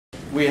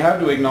we have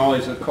to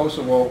acknowledge that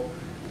Kosovo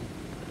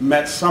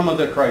met some of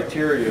the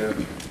criteria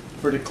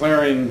for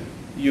declaring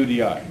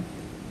UDI.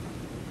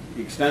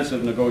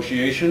 Extensive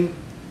negotiation,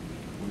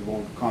 we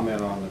won't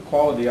comment on the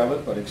quality of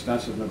it, but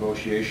extensive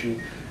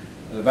negotiation.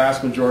 The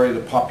vast majority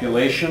of the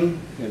population,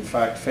 in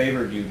fact,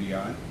 favored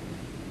UDI.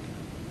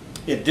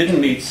 It didn't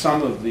meet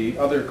some of the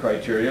other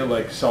criteria,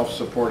 like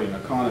self-supporting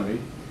economy.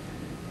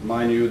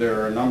 Mind you,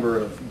 there are a number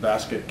of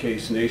basket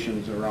case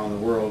nations around the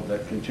world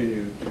that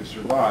continue to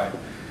survive.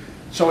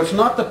 So it's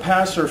not the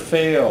pass or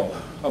fail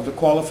of the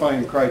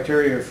qualifying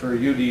criteria for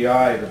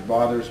UDI that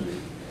bothers me.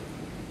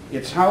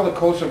 It's how the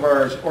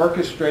Kosovars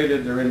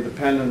orchestrated their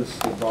independence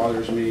that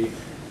bothers me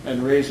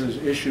and raises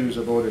issues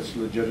about its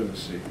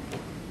legitimacy.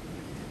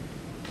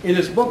 In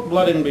his book,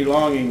 Blood and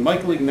Belonging,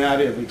 Michael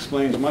Ignatieff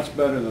explains much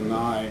better than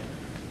I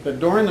that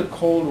during the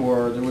Cold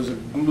War there was a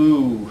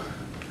glue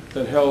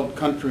that held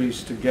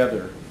countries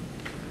together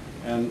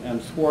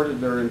and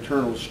thwarted their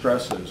internal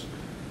stresses.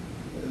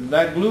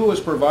 That glue was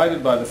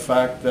provided by the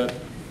fact that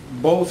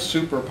both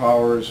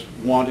superpowers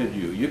wanted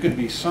you. You could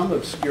be some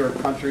obscure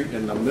country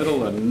in the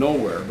middle of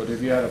nowhere, but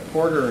if you had a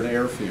port or an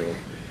airfield,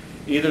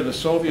 either the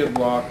Soviet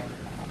bloc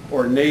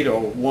or NATO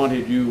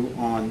wanted you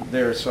on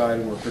their side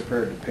and were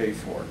prepared to pay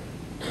for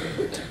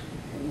it.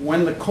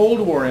 When the Cold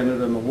War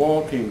ended and the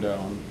wall came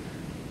down,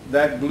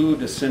 that glue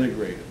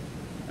disintegrated,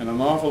 and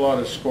an awful lot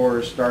of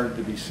scores started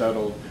to be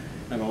settled,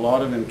 and a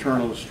lot of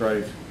internal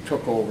strife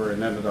took over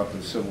and ended up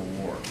in civil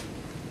war.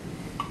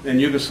 And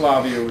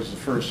Yugoslavia was the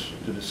first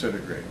to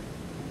disintegrate.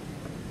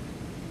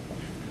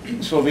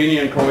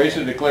 Slovenia and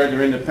Croatia declared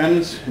their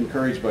independence,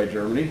 encouraged by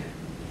Germany.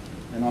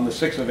 And on the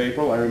 6th of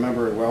April, I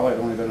remember it well, I'd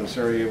only been in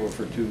Sarajevo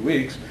for 2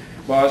 weeks,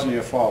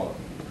 Bosnia followed.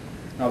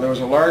 Now there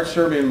was a large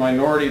Serbian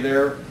minority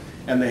there,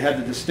 and they had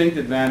the distinct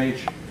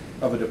advantage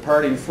of a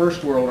departing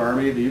First World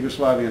Army, the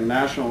Yugoslavian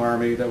National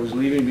Army, that was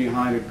leaving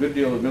behind a good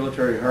deal of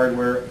military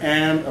hardware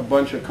and a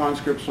bunch of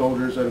conscript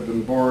soldiers that had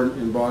been born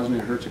in Bosnia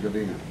and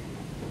Herzegovina.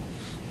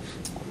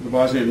 The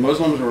Bosnian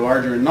Muslims were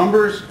larger in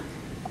numbers,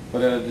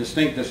 but at a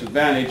distinct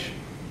disadvantage,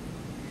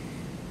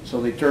 so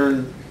they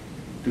turned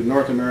to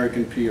North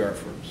American PR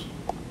firms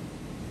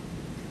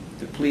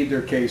to plead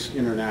their case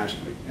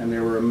internationally, and they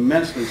were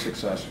immensely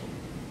successful.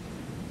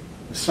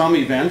 Some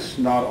events,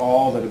 not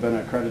all that have been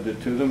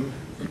accredited to them,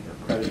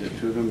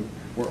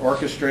 were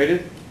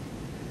orchestrated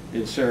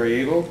in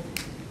Sarajevo.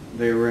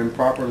 They were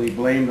improperly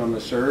blamed on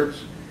the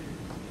Serbs,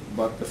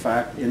 but the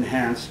fact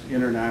enhanced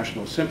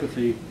international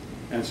sympathy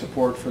and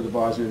support for the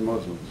Bosnian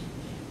Muslims.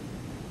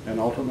 And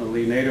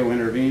ultimately NATO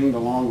intervened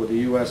along with the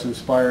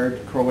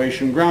US-inspired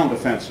Croatian ground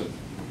offensive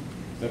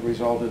that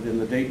resulted in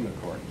the Dayton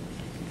Accord.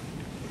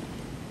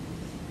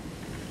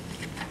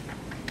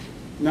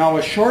 Now,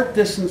 a short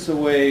distance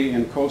away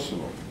in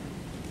Kosovo,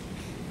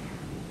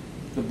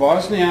 the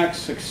Bosniaks'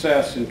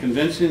 success in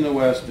convincing the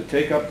West to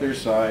take up their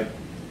side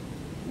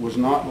was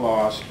not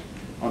lost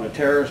on a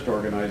terrorist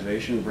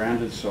organization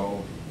branded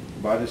so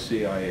by the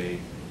CIA.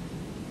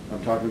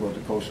 I'm talking about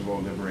the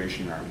Kosovo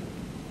Liberation Army.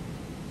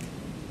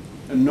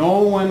 And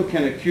no one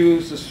can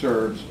accuse the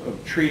Serbs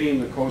of treating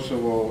the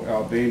Kosovo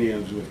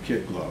Albanians with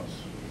kid gloves.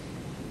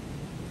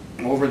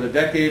 Over the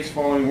decades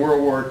following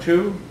World War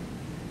II,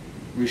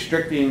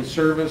 restricting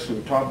service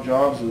and top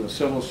jobs in the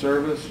civil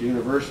service,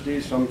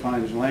 universities,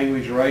 sometimes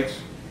language rights,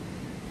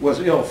 was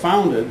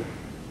ill-founded,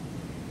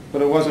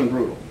 but it wasn't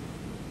brutal,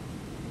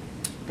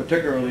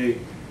 particularly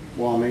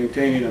while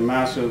maintaining a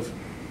massive,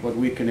 what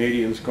we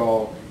Canadians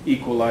call,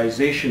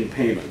 equalization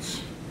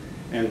payments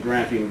and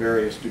granting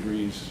various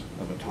degrees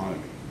of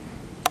autonomy.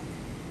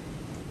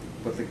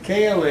 But the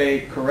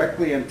KLA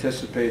correctly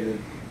anticipated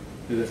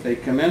that if they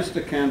commenced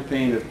a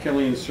campaign of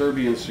killing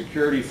Serbian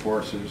security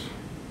forces,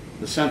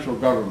 the central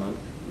government,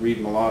 read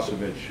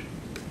Milosevic,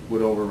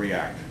 would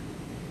overreact.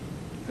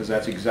 Because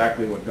that's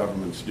exactly what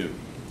governments do.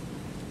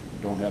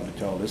 I don't have to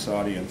tell this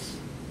audience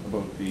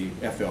about the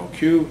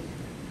FLQ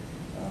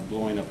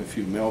blowing up a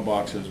few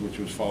mailboxes, which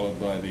was followed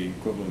by the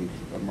equivalent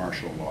of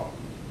martial law.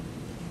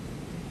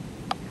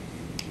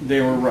 They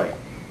were right.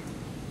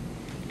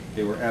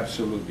 They were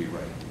absolutely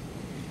right.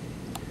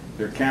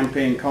 Their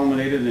campaign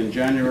culminated in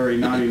January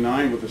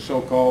 '99 with the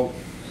so-called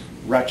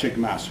Račic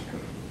massacre.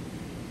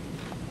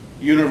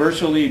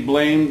 Universally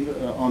blamed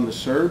on the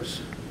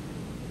Serbs,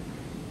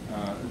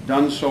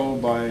 done so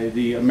by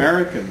the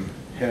American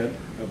head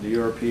of the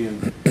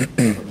European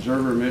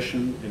observer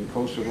mission in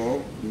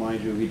Kosovo.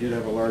 Mind you, he did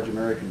have a large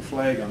American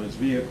flag on his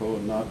vehicle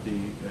and not the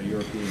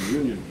European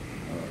Union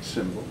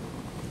symbol.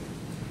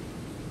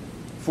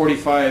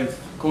 45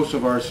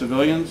 Kosovar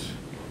civilians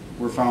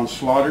were found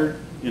slaughtered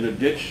in a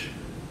ditch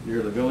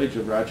near the village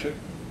of Račic.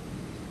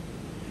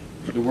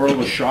 The world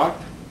was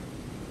shocked.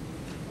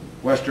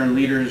 Western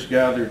leaders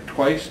gathered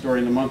twice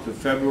during the month of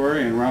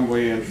February in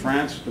Rambouillet in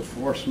France to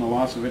force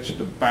Milosevic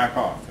to back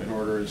off and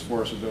order his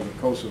forces out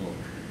of Kosovo.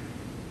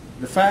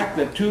 The fact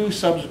that 2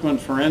 subsequent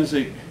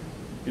forensic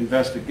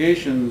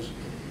investigations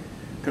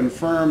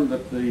confirmed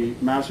that the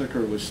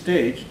massacre was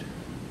staged,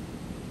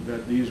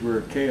 that these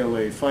were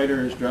KLA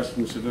fighters dressed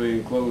in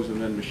civilian clothes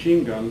and then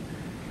machine gunned,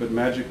 but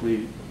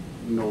magically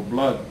no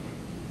blood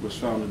was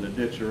found in the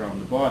ditch around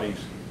the bodies,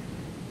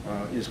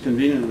 is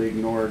conveniently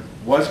ignored,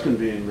 was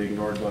conveniently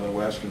ignored by the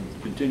West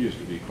and continues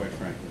to be, quite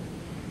frankly.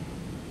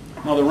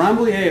 Now, the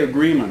Rambouillet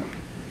Agreement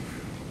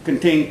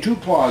contained two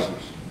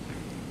clauses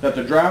that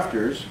the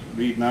drafters,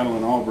 read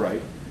Madeleine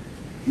Albright,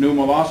 knew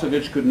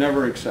Milosevic could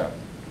never accept.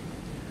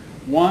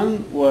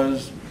 One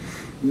was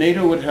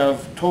NATO would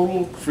have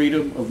total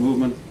freedom of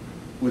movement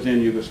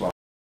within Yugoslavia.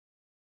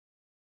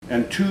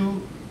 And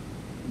two,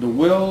 the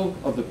will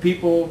of the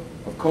people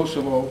of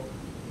Kosovo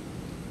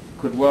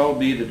could well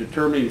be the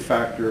determining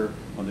factor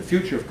on the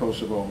future of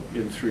Kosovo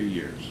in 3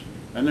 years.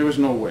 And there was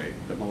no way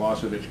that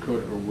Milosevic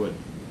could or would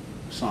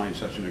sign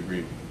such an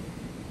agreement.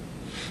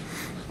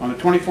 On the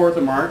 24th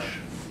of March,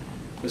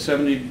 the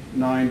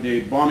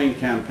 79-day bombing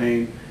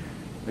campaign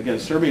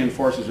against Serbian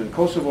forces in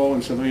Kosovo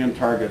and civilian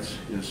targets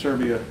in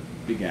Serbia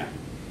began.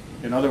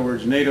 In other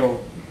words,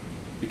 NATO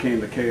became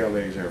the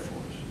KLA's air force.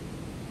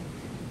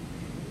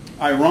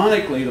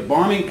 Ironically, the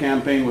bombing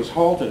campaign was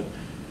halted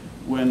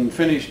when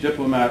Finnish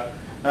diplomat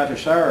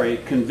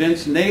Ahtisaari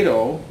convinced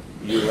NATO,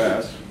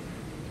 US,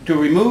 to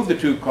remove the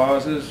two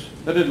causes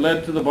that had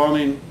led to the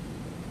bombing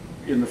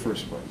in the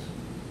first place.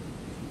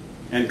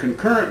 And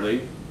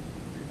concurrently,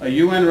 a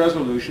UN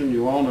resolution,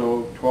 you all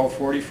know,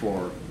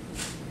 1244,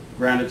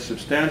 granted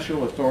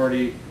substantial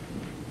authority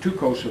to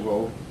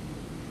Kosovo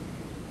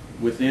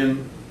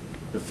within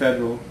the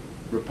Federal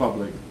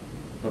Republic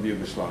of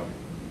Yugoslavia.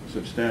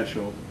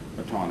 Substantial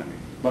autonomy,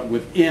 but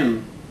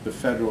within the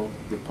Federal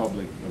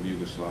Republic of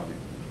Yugoslavia.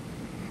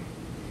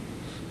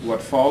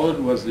 What followed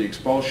was the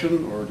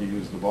expulsion, or to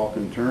use the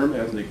Balkan term,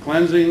 ethnic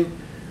cleansing,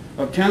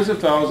 of tens of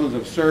thousands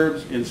of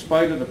Serbs in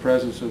spite of the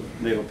presence of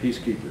NATO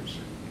peacekeepers,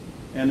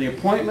 and the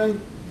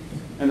appointment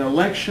and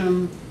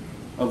election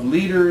of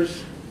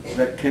leaders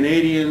that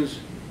Canadians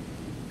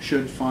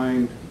should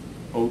find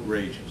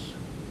outrageous.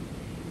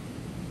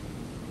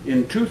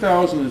 In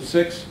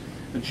 2006,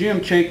 G.M.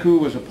 Ceausescu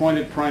was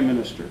appointed Prime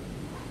Minister.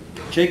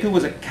 Ceausescu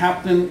was a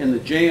captain in the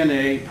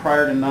JNA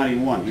prior to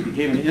 '91. He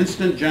became an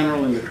instant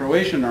general in the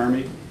Croatian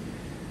army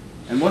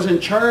and was in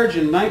charge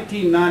in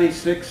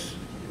 1996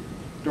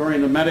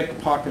 during the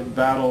Medic Pocket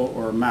Battle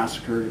or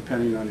massacre,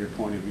 depending on your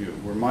point of view,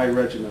 where my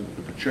regiment,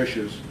 the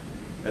Patricias,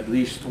 at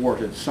least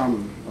thwarted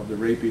some of the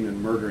raping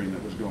and murdering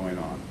that was going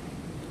on.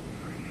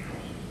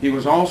 He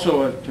was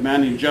also a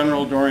commanding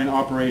general during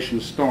Operation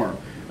Storm,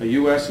 a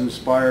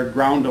U.S.-inspired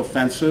ground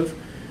offensive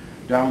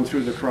down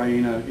through the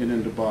Krajina and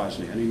into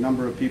Bosnia. Any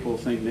number of people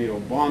think NATO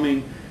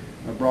bombing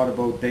brought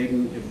about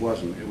Dayton. It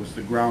wasn't. It was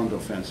the ground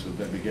offensive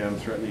that began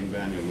threatening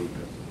Banja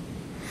Luka.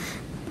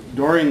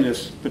 During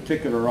this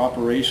particular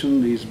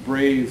operation, these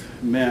brave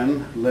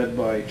men, led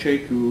by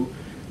Ceausescu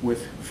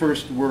with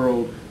First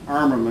World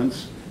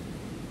armaments,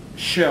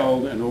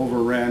 shelled and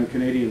overran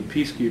Canadian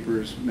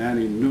peacekeepers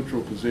manning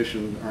neutral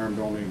positions armed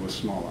only with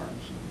small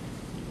arms.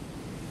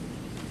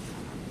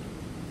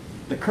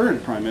 The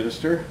current Prime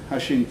Minister,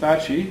 Hashim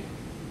Thaçi,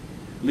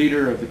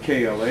 leader of the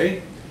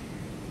KLA,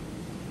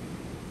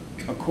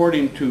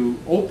 according to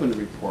open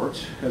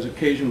reports, has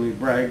occasionally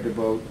bragged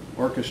about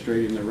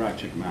orchestrating the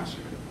Racik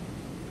massacre.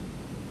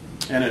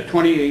 And at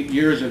 28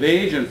 years of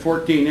age and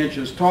 14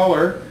 inches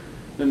taller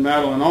than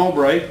Madeleine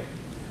Albright,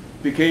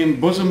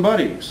 became bosom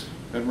buddies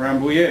at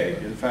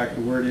Rambouillet. In fact,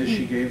 the word is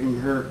she gave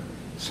him her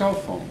cell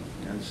phone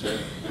and said,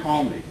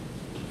 "Call me,"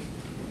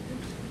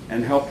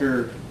 and helped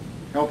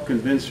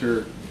convince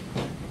her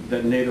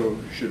that NATO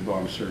should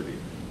bomb Serbia.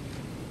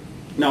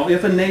 Now,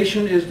 if a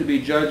nation is to be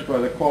judged by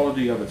the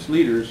quality of its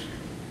leaders,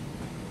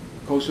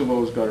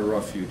 Kosovo's got a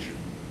rough future.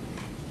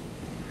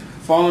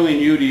 Following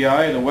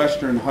UDI, the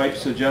Western hype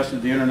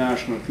suggested the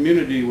international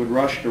community would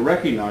rush to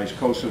recognize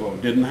Kosovo.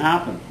 It didn't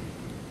happen.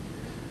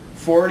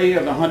 40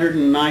 of the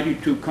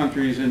 192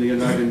 countries in the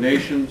United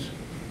Nations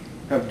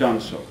have done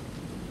so.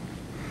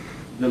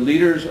 The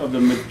leaders of the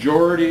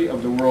majority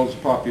of the world's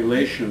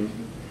population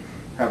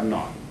have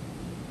not.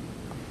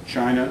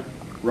 China,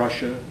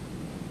 Russia,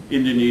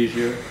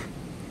 Indonesia,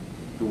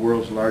 the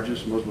world's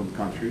largest Muslim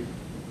country,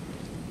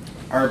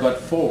 are but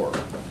 4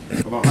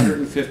 of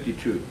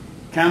 152.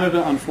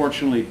 Canada,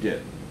 unfortunately,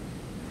 did.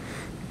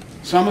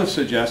 Some have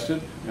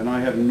suggested, and I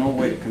have no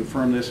way to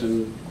confirm this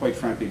and quite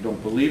frankly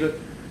don't believe it,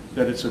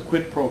 that it's a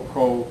quid pro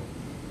quo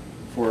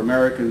for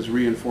Americans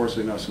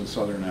reinforcing us in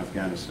southern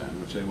Afghanistan,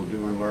 which they will do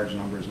in large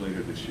numbers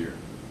later this year.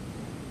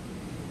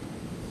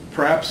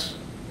 Perhaps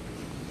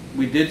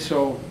we did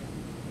so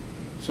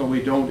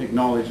we don't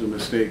acknowledge the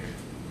mistake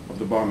of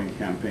the bombing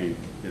campaign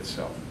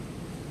itself.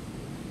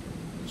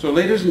 So,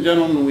 ladies and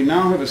gentlemen, we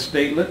now have a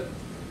statelet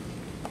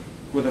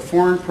with a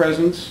foreign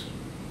presence,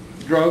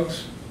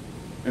 drugs,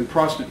 and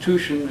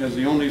prostitution as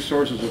the only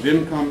sources of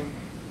income,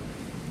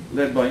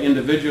 led by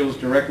individuals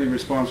directly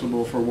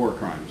responsible for war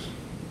crimes.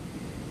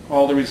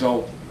 All the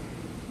result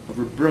of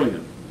a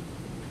brilliant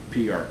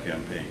PR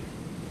campaign.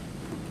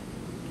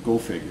 Go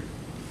figure.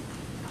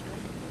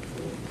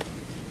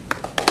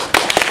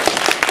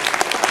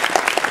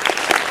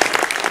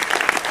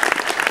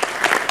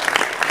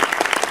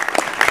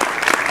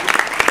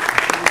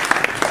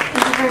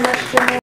 Thank you very much, General.